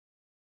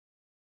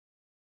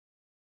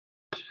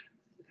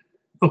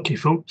Okay,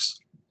 folks.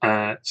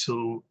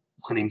 So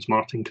my name's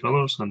Martin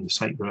Carruthers. I'm the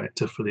site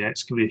director for the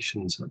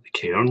excavations at the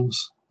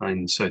Cairns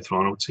in South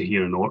Ronaldsay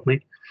here in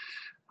Orkney.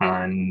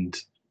 And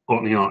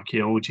Orkney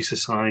Archaeology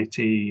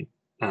Society,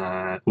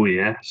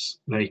 OAS,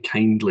 very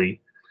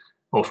kindly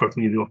offered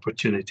me the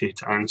opportunity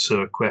to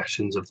answer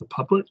questions of the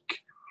public.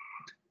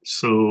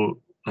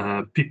 So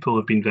people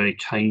have been very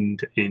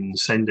kind in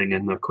sending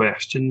in their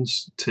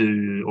questions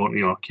to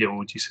Orkney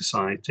Archaeology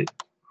Society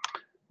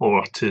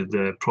or to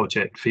the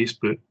project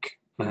Facebook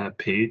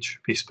page,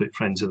 Facebook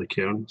Friends of the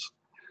Cairns.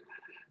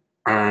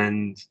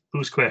 And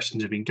those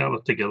questions have been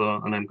gathered together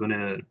and I'm going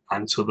to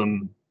answer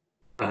them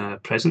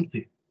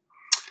presently.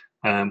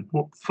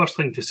 Well, first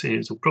thing to say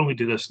is I'll probably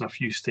do this in a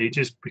few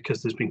stages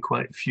because there's been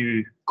quite a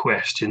few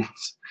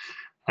questions,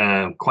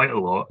 quite a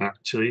lot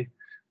actually.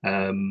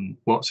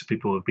 Lots of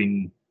people have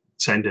been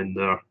sending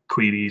their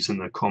queries and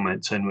their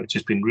comments in, which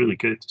has been really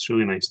good. It's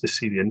really nice to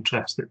see the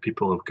interest that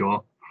people have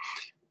got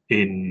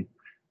in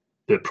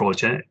the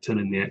project and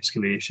in the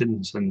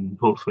excavations, and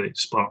hopefully it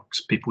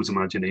sparks people's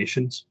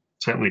imaginations.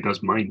 Certainly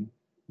does mine.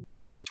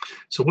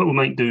 So what we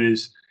might do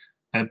is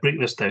break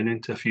this down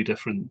into a few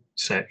different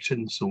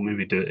sections. So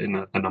maybe do it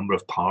in a number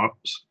of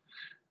parts.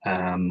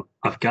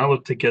 I've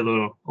gathered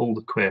together all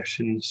the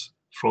questions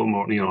from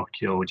Orkney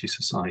Archaeology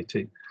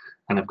Society,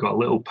 and I've got a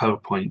little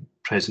PowerPoint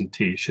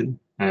presentation,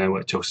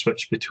 which I'll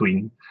switch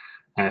between,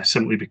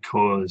 simply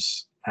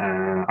because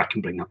I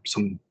can bring up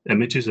some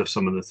images of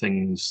some of the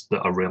things that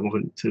are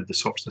relevant to the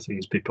sorts of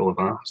things people have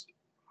asked.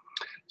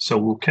 So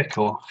we'll kick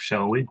off,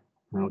 shall we?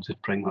 I'll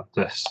just bring up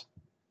this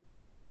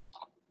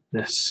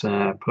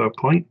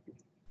PowerPoint.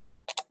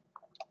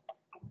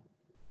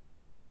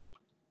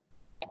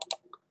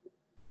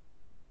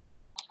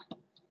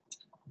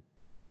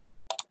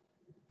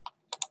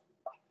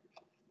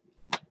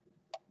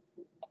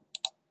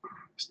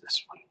 It's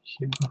this one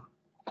here.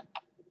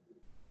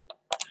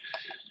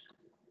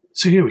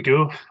 So here we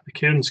go, the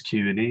Cairns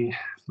Q&A,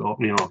 the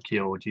Orkney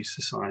Archaeology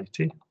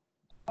Society.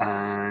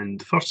 And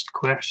the first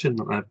question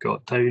that I've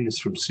got down is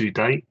from Sue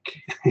Dyke,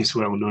 who's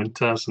well known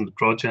to us in the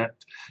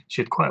project.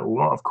 She had quite a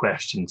lot of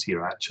questions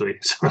here actually,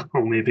 so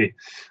I'll maybe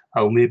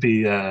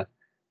to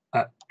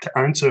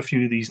answer a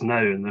few of these now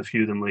and a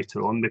few of them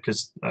later on,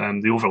 because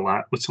they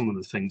overlap with some of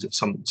the things that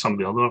some of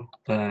the other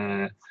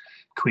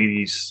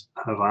queries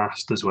have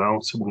asked as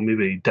well. So we'll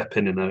maybe dip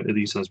in and out of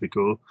these as we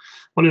go.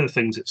 One of the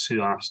things that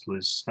Sue asked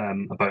was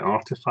about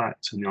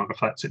artifacts and the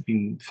artifacts that have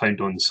been found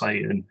on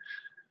site, and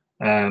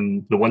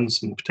the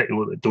ones in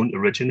particular that don't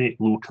originate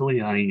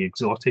locally, i.e.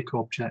 exotic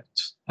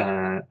objects,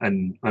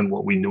 and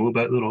what we know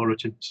about their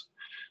origins.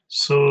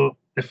 So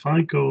if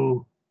I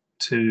go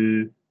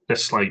to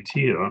this slide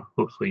here,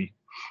 hopefully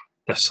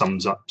this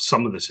sums up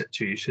some of the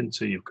situation.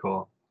 So you've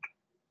got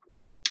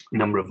a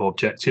number of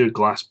objects here,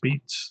 glass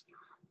beads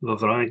of a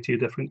variety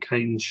of different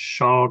kinds,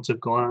 shards of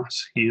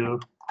glass here,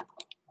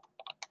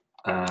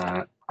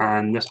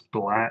 and this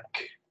black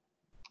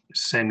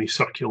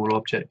semicircular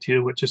object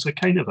here, which is a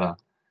kind of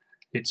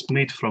it's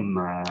made from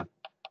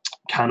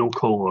cannel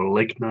coal or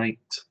lignite,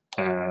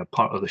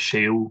 part of the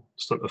shale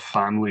sort of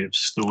family of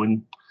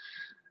stone.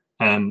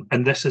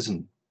 And this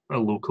isn't a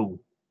local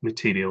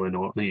material in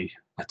Orkney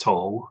at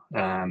all.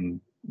 You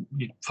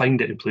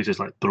find it in places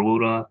like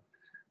Brora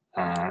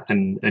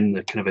and in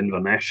the kind of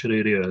Inverness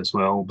area as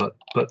well, but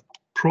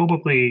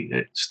probably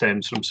it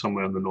stems from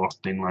somewhere in the North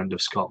mainland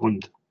of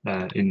Scotland,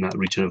 in that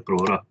region of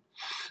Brora.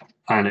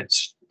 And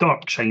it's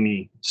dark,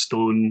 shiny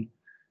stone,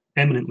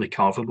 eminently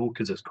carvable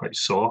because it's quite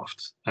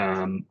soft,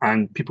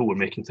 and people were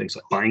making things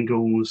like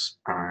bangles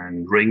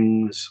and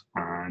rings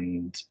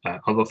and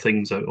other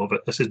things out of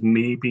it. This is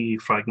maybe a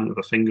fragment of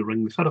a finger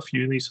ring. We've had a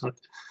few of these, had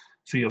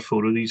 3 or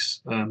 4 of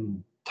these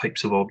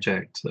types of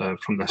object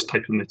from this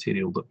type of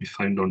material that we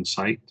found on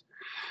site,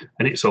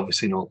 and it's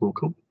obviously not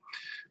local,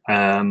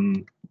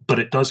 but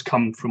it does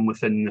come from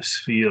within the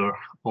sphere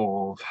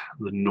of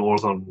the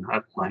Northern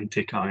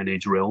Atlantic Iron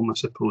Age realm, I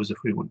suppose, if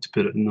we want to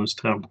put it in those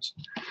terms.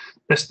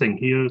 This thing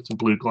here is a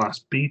blue glass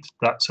bead.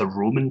 That's a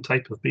Roman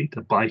type of bead,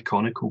 a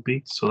biconical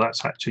bead. So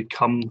that's actually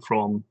come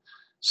from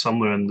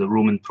somewhere in the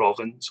Roman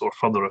province or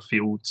further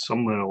afield,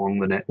 somewhere along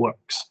the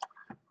networks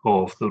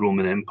of the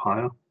Roman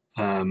Empire,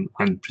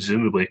 and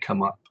presumably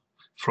come up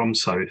from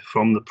south,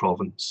 from the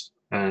province,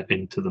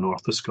 into the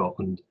north of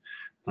Scotland,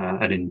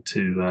 and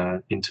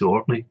into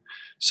Orkney.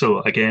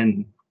 So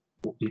again,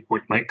 what you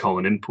might call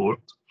an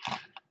import.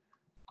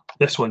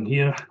 This one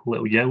here,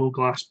 little yellow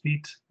glass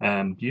bead,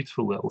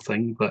 beautiful little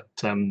thing, but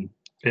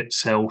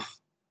itself,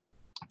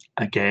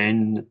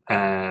 again,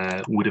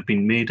 would have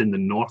been made in the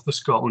north of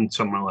Scotland,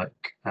 somewhere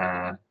like,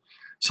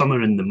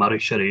 somewhere in the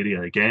Morayshire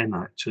area again,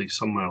 actually,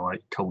 somewhere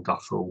like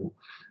Culduthel,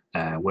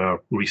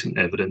 where recent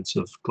evidence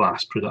of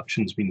glass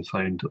production has been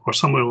found, or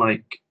somewhere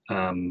like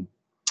Culbin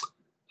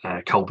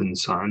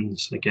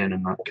Sands, again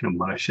in that kind of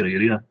Morayshire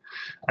area.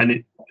 And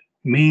it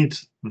made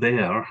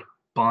there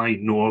by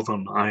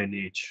Northern Iron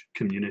Age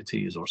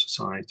communities or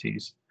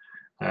societies,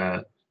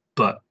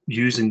 but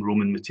using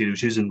Roman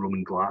materials, using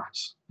Roman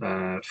glass,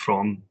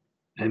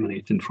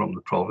 emanating from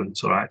the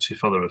province or actually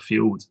further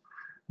afield,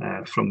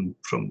 from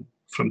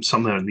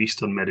somewhere in the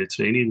eastern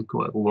Mediterranean.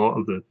 Quite a lot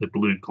of the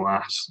blue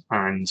glass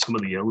and some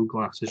of the yellow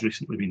glass has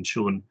recently been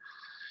shown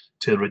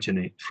to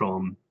originate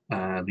from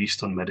the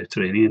eastern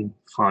Mediterranean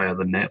via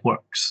the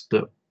networks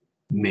that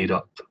made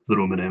up the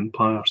Roman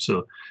Empire.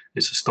 So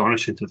it's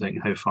astonishing to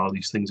think how far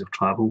these things have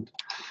travelled.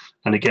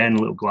 And again, a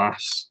little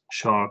glass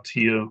shard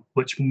here,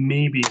 which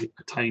may be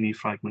a tiny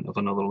fragment of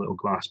another little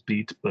glass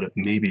bead, but it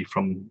may be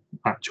from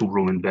actual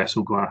Roman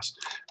vessel glass.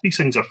 These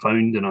things are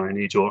found in Iron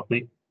Age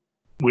Orkney.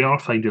 We are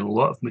finding a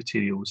lot of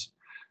materials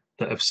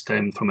that have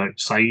stemmed from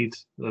outside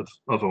of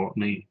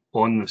Orkney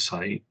on the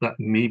site. That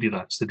maybe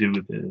that's to do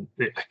with the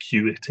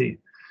acuity,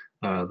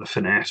 the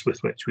finesse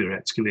with which we're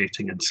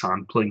excavating and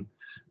sampling,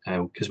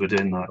 because we're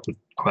doing that with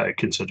quite a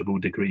considerable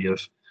degree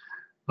of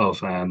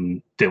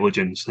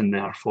diligence, and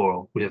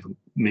therefore we have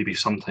maybe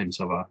sometimes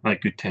have a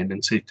good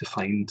tendency to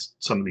find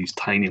some of these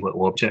tiny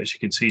little objects. You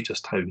can see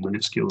just how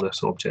minuscule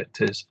this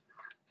object is.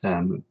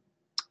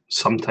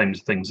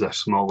 Sometimes things this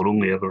small are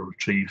only ever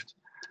retrieved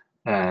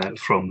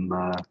from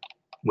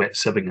wet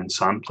sieving and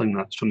sampling.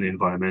 That's from the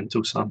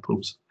environmental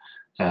samples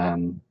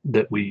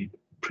that we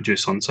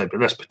produce on site. But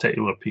this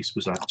particular piece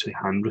was actually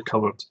hand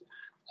recovered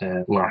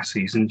last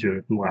season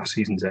during last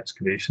season's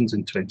excavations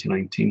in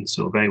 2019.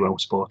 So very well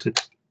spotted.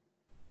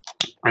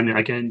 And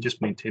again,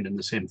 just maintaining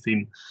the same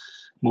theme,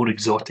 more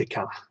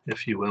exotica,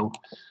 if you will.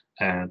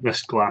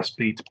 This glass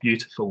bead,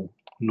 beautiful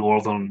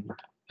northern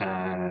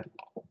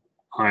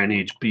Iron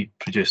Age bead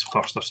produced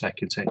 1st or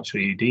 2nd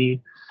century AD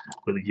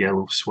with a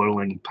yellow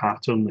swirling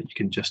pattern that you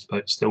can just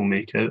about still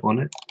make out on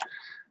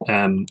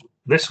it.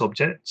 This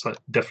object's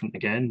different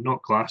again,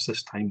 not glass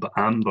this time, but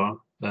amber.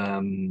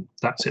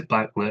 That's it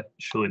backlit,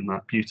 showing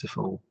that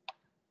beautiful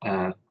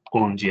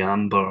orangey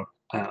amber,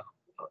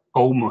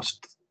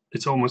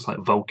 it's almost like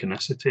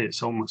volcanicity.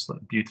 It's almost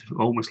like beautiful,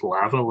 almost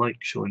lava-like,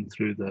 showing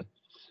through the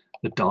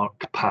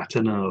dark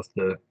patina of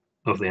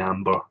the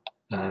amber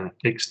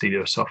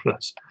exterior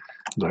surface.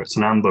 But it's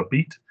an amber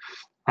bead.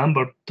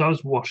 Amber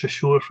does wash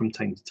ashore from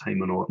time to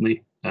time in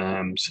Orkney,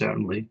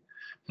 certainly.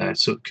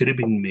 So it could have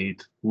been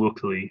made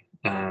locally,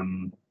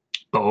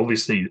 but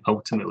obviously,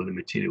 ultimately, the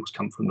materials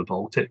come from the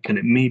Baltic, and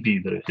it may be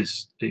that it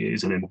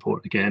is an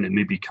import again. It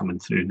may be coming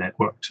through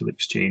networks of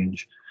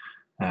exchange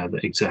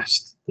that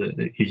exist,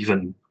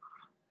 even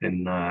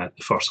in the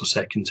 1st or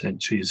 2nd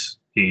centuries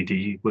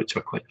AD, which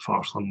are quite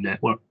far-flung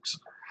networks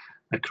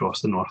across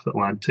the North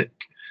Atlantic.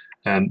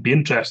 Be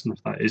interesting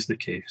if that is the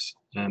case,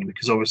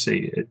 because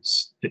obviously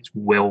it's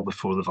well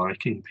before the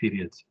Viking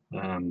period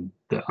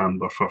that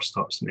amber first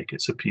starts to make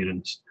its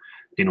appearance.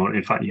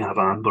 In fact, you have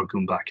amber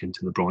going back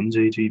into the Bronze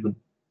Age even.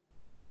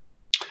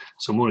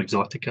 So more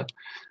exotica.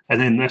 And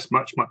then this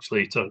much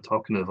later,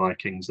 talking of the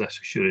Vikings, this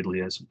assuredly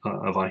is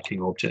a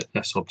Viking object.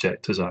 This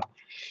object is a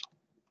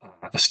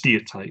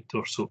steatite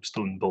or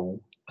soapstone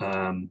bowl.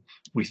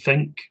 We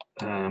think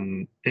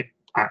it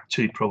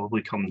actually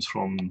probably comes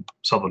from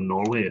southern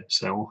Norway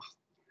itself,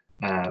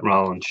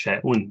 rather than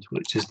Shetland,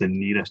 which is the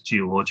nearest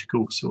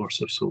geological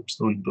source of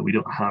soapstone. But we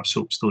don't have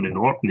soapstone in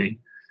Orkney.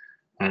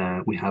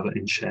 We have it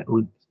in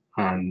Shetland,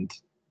 and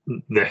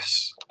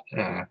this,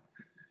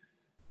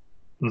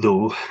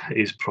 though,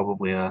 is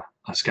probably a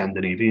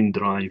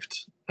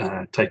Scandinavian-derived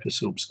type of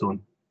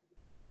soapstone.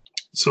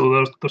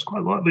 So there's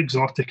quite a lot of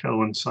exotica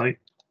on site.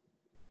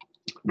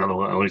 Another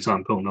little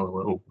example, another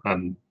little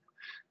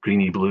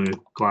greeny blue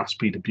glass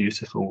bead, a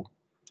beautiful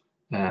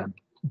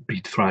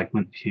bead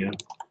fragment here.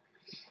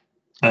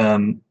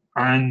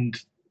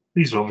 And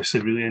these are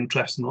obviously really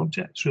interesting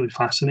objects, really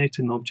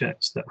fascinating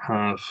objects that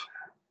have,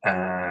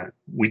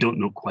 we don't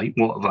know quite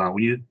what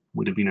value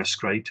would have been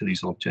ascribed to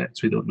these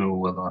objects. We don't know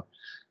whether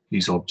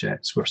these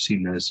objects were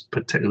seen as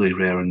particularly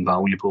rare and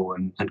valuable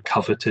and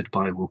coveted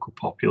by local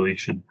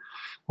population,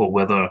 or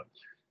whether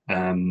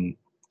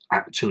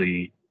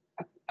actually,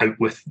 out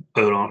with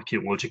our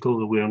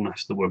archaeological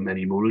awareness, there were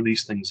many more of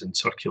these things in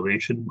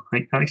circulation.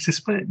 I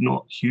suspect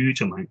not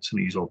huge amounts of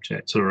these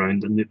objects are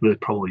around, and they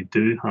probably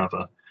do have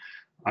a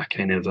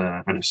kind of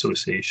an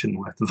association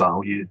with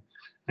value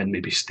and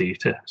maybe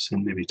status,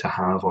 and maybe to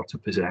have or to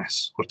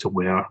possess or to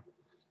wear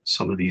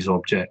some of these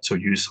objects or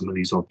use some of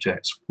these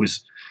objects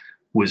was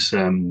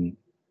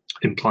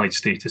implied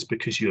status,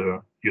 because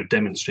you're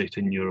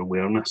demonstrating your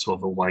awareness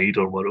of a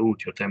wider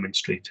world. You're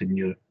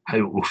demonstrating how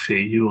au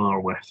fait you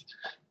are with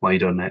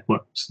wider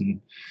networks.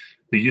 And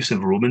the use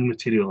of Roman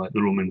material like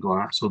the Roman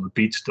glass or the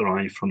beads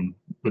derived from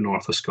the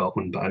north of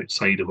Scotland but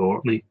outside of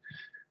Orkney,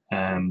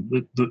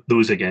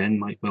 those again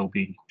might well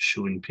be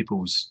showing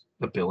people's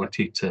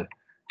ability to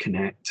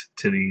connect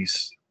to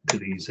these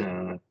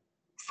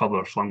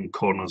further flung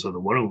corners of the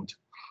world.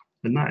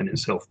 And that in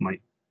itself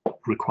might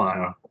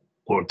require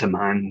or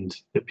demand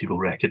that people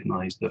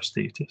recognise their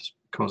status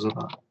because of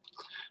that.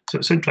 So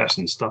it's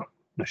interesting stuff,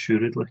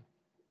 assuredly.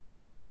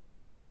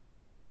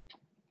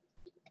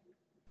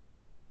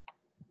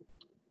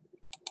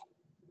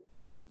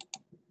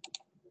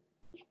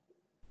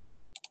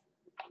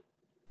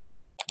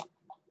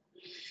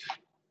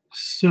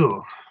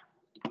 So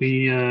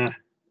we'll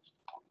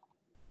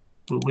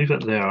leave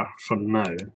it there for now.